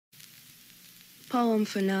Poem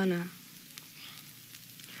for Nana.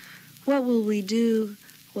 What will we do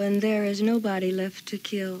when there is nobody left to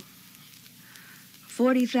kill?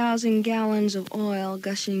 40,000 gallons of oil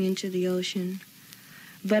gushing into the ocean.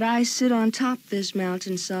 But I sit on top this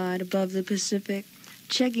mountainside above the Pacific,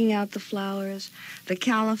 checking out the flowers, the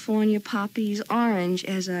California poppies orange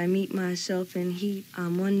as I meet myself in heat.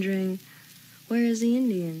 I'm wondering, where is the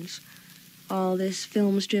Indians? All this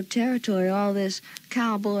film strip territory, all this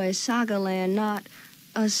cowboy saga land, not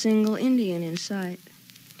a single Indian in sight.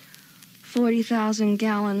 40,000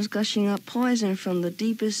 gallons gushing up poison from the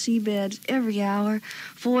deepest seabeds every hour.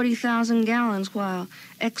 40,000 gallons while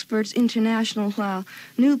experts international, while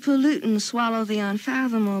new pollutants swallow the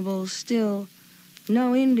unfathomable. Still,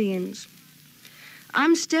 no Indians.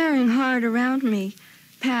 I'm staring hard around me,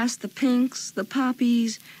 past the pinks, the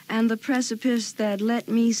poppies, and the precipice that let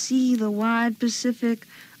me see the wide Pacific,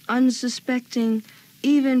 unsuspecting,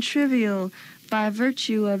 even trivial, by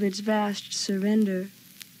virtue of its vast surrender.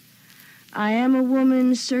 I am a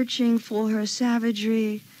woman searching for her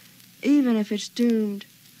savagery, even if it's doomed.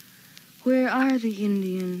 Where are the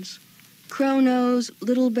Indians? Crow-nose,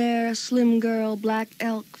 little bear, slim girl, black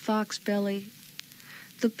elk, fox belly.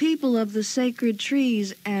 The people of the sacred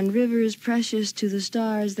trees and rivers precious to the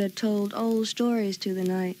stars that told old stories to the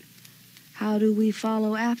night. How do we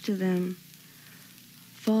follow after them?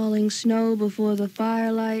 Falling snow before the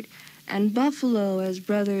firelight and buffalo as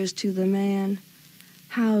brothers to the man.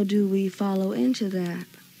 How do we follow into that?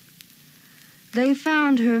 They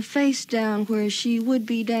found her face down where she would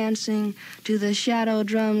be dancing to the shadow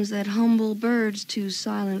drums that humble birds to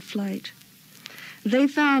silent flight. They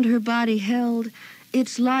found her body held,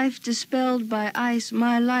 its life dispelled by ice,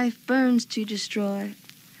 my life burns to destroy.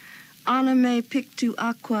 Anime pictu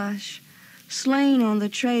aquash, slain on the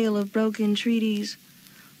trail of broken treaties,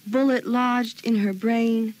 bullet lodged in her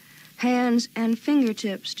brain, hands and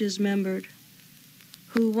fingertips dismembered.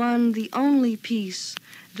 Who won the only peace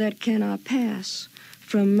that cannot pass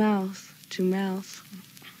from mouth to mouth.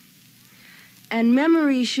 And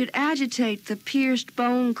memory should agitate the pierced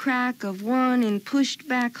bone crack of one in pushed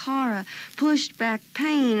back horror, pushed back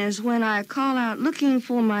pain, as when I call out looking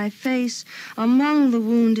for my face among the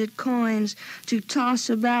wounded coins to toss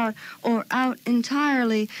about or out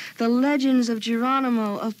entirely. The legends of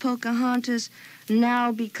Geronimo, of Pocahontas,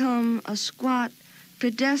 now become a squat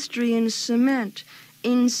pedestrian cement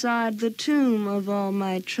inside the tomb of all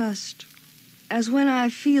my trust. As when I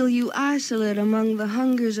feel you isolate among the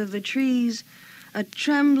hungers of the trees, a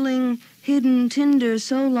trembling, hidden tinder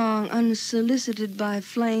so long unsolicited by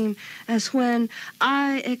flame, as when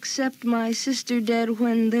I accept my sister dead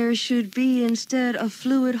when there should be instead a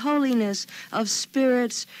fluid holiness of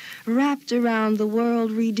spirits wrapped around the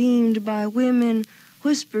world redeemed by women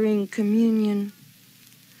whispering communion.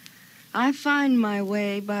 I find my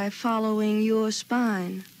way by following your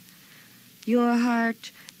spine, your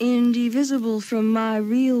heart indivisible from my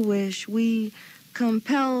real wish. We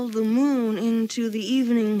compel the moon into the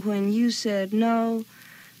evening when you said, no,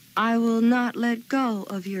 I will not let go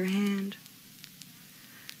of your hand.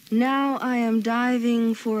 Now I am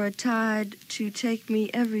diving for a tide to take me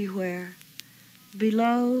everywhere.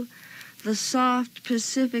 Below, the soft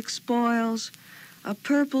Pacific spoils a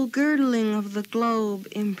purple girdling of the globe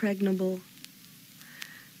impregnable.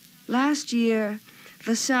 Last year,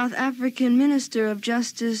 the South African Minister of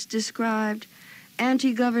Justice described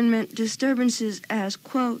anti-government disturbances as,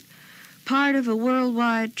 quote, part of a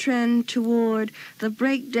worldwide trend toward the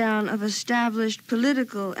breakdown of established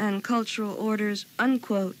political and cultural orders,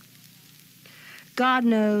 unquote. God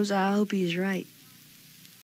knows I hope he's right.